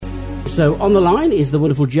So on the line is the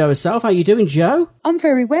wonderful Jo herself. How are you doing, Jo? I'm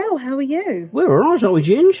very well. How are you? We're all right, aren't we,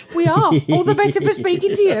 Ginge? We are. All the better for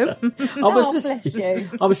speaking to you. Bless you.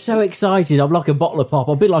 I was so excited. I'm like a bottle of pop.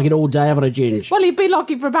 I've been like it all day having a Ginge. Well, he'd been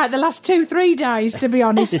like it for about the last 2-3 days, to be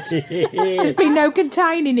honest. There's been no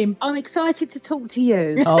containing him. I'm excited to talk to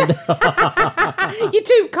you. Oh, no. You're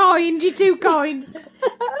too kind. You're too kind.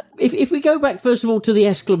 If we go back, first of all, to the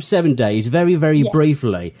S Club 7 days, very, very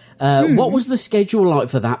briefly, what was the schedule like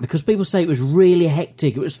for that? Because people say it was really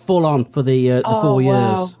hectic. It was full on for the 4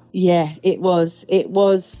 years. Yeah, it was. It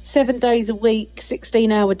was 7 days a week,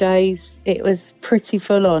 16-hour days. It was pretty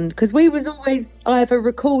full on because we was always either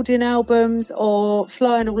recording albums or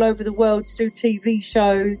flying all over the world to do TV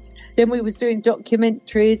shows. Then we was doing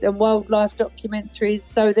documentaries and wildlife documentaries.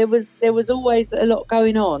 So there was always a lot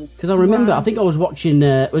going on. Because I remember, I think I was watching,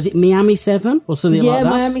 was it Miami 7 or something like that?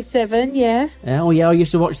 Yeah, Miami 7, yeah. Oh, yeah, I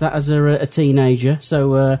used to watch that as a teenager.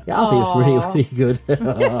 So, I think it was really, really good.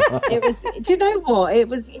 It was. Do you know what? It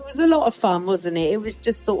was a lot of fun, wasn't it? It was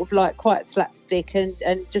just sort of like quite slapstick and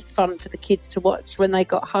just fun for the kids to watch when they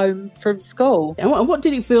got home from school. And what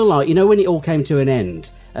did it feel like, when it all came to an end?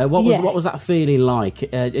 What was that feeling like?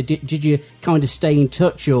 Did you kind of stay in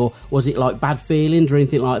touch, or was it like bad feelings or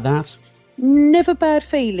anything like that? Never bad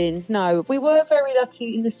feelings, no. We were very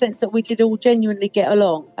lucky in the sense that we did all genuinely get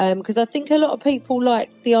along. Because I think a lot of people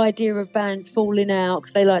like the idea of bands falling out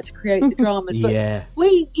because they like to create the dramas. But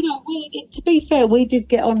we, to be fair, we did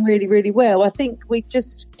get on really, really well. I think we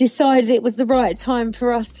just decided it was the right time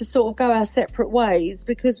for us to sort of go our separate ways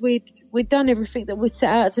because we'd done everything that we set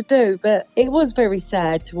out to do. But it was very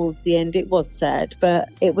sad towards the end. It was sad, but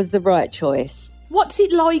it was the right choice. What's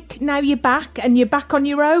it like now you're back and you're back on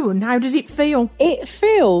your own? How does it feel? It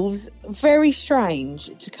feels very strange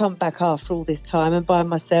to come back after all this time and by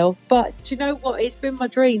myself. But do you know what? It's been my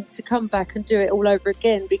dream to come back and do it all over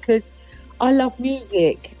again because I love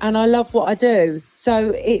music and I love what I do. So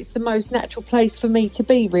it's the most natural place for me to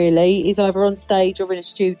be, really, is either on stage or in a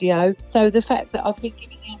studio. So the fact that I've been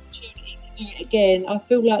given the opportunity to do it again, I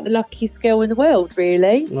feel like the luckiest girl in the world,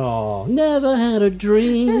 really. Oh, never had a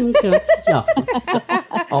dream. No,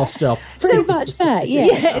 I'll stop. Pretty much that,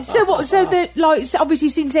 yeah. So what? So that, like, obviously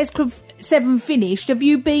since S Club 7 finished, have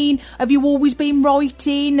you always been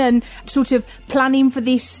writing and sort of planning for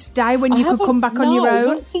this day when you could come back on your own?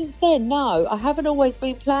 Not since then, no. I haven't always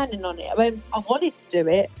been planning on it. I mean, I wanted to do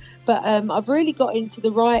it, but I've really got into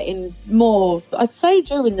the writing more, I'd say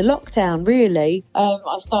during the lockdown, really. I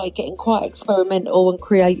started getting quite experimental and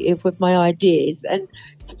creative with my ideas. And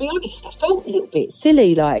to be honest, I felt a little bit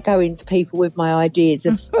silly, like going to people with my ideas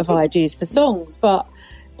of ideas for songs. But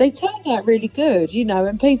they turned out really good,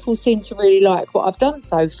 and people seem to really like what I've done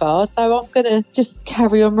so far. So I'm going to just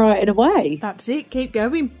carry on writing away. That's it. Keep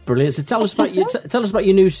going. Brilliant. So tell us about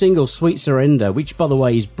your new single, Sweet Surrender, which, by the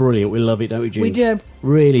way, is brilliant. We love it, don't we, June? We do.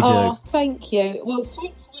 Really do. Oh, thank you. Well,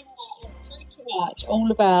 Sweet Surrender is pretty much all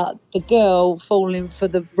about the girl falling for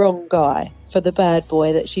the wrong guy, for the bad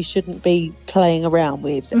boy that she shouldn't be playing around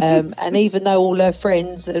with. And even though all her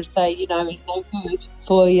friends say, he's no good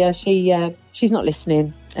for you, she's not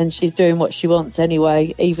listening and she's doing what she wants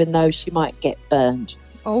anyway, even though she might get burned.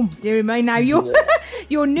 Oh, dear me. Now,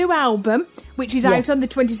 your new album, which is out on the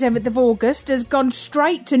 27th of August, has gone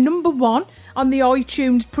straight to number 1 on the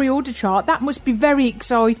iTunes pre-order chart. That must be very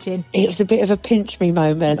exciting. It was a bit of a pinch me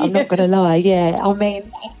moment, I'm not going to lie, yeah. I mean,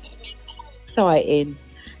 exciting.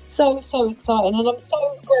 So exciting, and I'm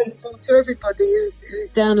so grateful to everybody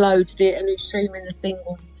who's downloaded it and who's streaming the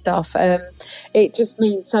singles and stuff. It just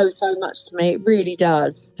means so much to me. It really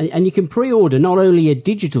does. And you can pre-order not only a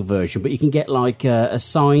digital version, but you can get like a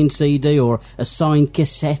signed CD or a signed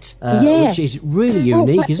cassette, which is really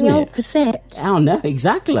unique, isn't the it? Old cassette. Oh no,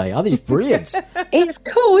 exactly. I think it's brilliant. It's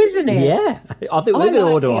cool, isn't it? Yeah, I think we're going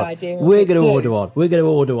to order one. We're going to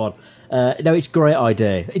order one. No, it's a great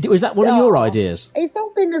idea. Was that one of your ideas? It's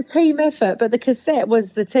all been a team effort, but the cassette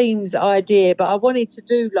was the team's idea. But I wanted to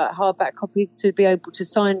do like hardback copies to be able to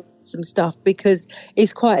sign some stuff because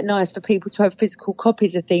it's quite nice for people to have physical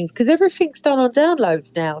copies of things because everything's done on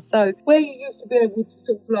downloads now. So where you used to be able to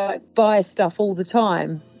sort of like buy stuff all the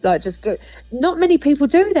time, like just go. Not many people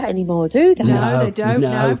do that anymore, do they? No, they don't.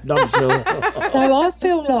 No, not at all. So I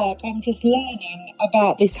feel like I'm just learning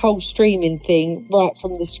about this whole streaming thing right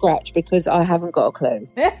from the scratch because I haven't got a clue.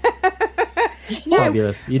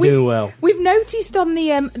 Fabulous. You're doing well. We've noticed on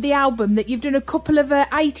the album that you've done a couple of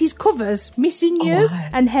 80s covers, Missing You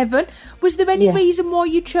and Heaven. Was there any reason why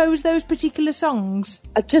you chose those particular songs?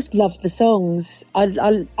 I just love the songs.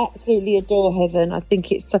 I absolutely adore Heaven. I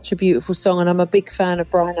think it's such a beautiful song and I'm a big fan of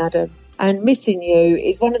Bryan Adams. And Missing You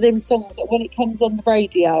is one of them songs that when it comes on the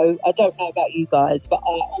radio, I don't know about you guys, but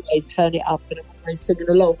I always turn it up and I'm always singing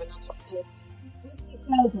along. And I just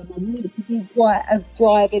album, I want it to be quite a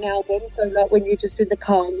driving album, so like when you're just in the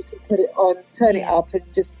car you can put it on, turn it up and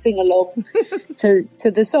just sing along to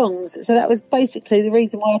the songs. So that was basically the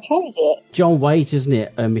reason why I chose it. John Waite, isn't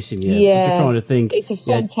it? Missing You. Yeah, I'm just trying to think. It's a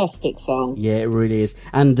fantastic song. Yeah, it really is.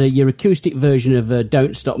 And your acoustic version of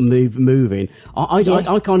Don't Stop Moving,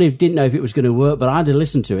 I kind of didn't know if it was going to work, but I had to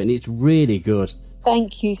listen to it and it's really good.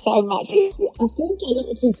 Thank you so much. I think a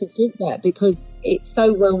lot of people think that because it's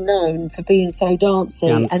so well known for being so dancey,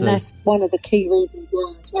 and that's one of the key reasons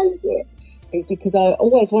why I chose it, is because I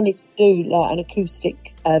always wanted to do like an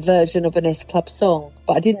acoustic version of an S Club song,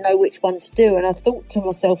 but I didn't know which one to do. And I thought to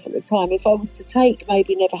myself at the time, if I was to take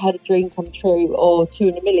maybe Never Had a Dream Come True or 2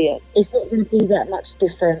 in a Million, it's not going to be that much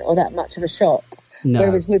different or that much of a shock. No.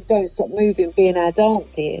 Whereas with Don't Stop Moving being our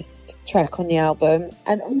danciest track on the album,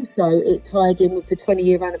 and also it tied in with the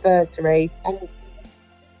 20-year anniversary, and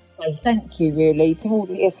say thank you really to all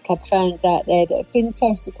the S Club fans out there that have been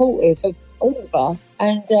so supportive of all of us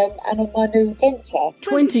and on my new adventure.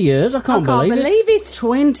 20 years? I can't believe it.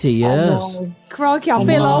 20 years. Crikey, I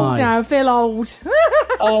feel old now. I feel old.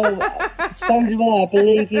 Oh, so do I,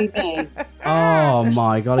 believe you me. Oh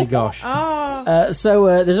my golly gosh.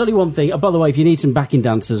 So there's only one thing. By the way, if you need some backing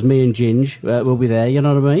dancers, me and Ginge will be there, you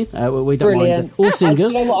know what I mean? We don't mind. Or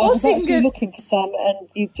singers. You know what, I was actually looking for some and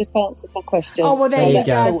you've just answered my question. Oh, well, there you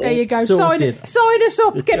go. There you go. Sign us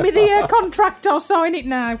up. Get me the contract. I'll sign it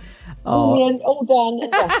now. Brilliant, all done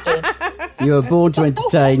and dusted. You were born to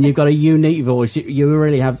entertain. You've got a unique voice. You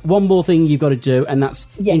really have. One more thing you've got to do, and that's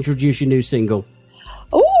introduce your new single.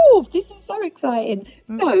 Oh, this is so exciting.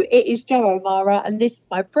 So it is Joe O'Mara, and this is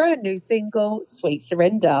my brand new single, Sweet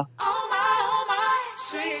Surrender. Oh my,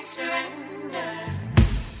 sweet surrender.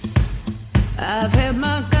 I've had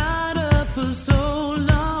my guard up for so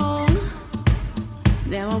long.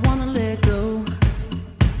 Now I want to let go.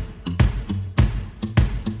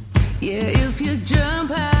 Yeah, if you jump,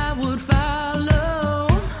 I would follow.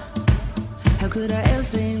 How could I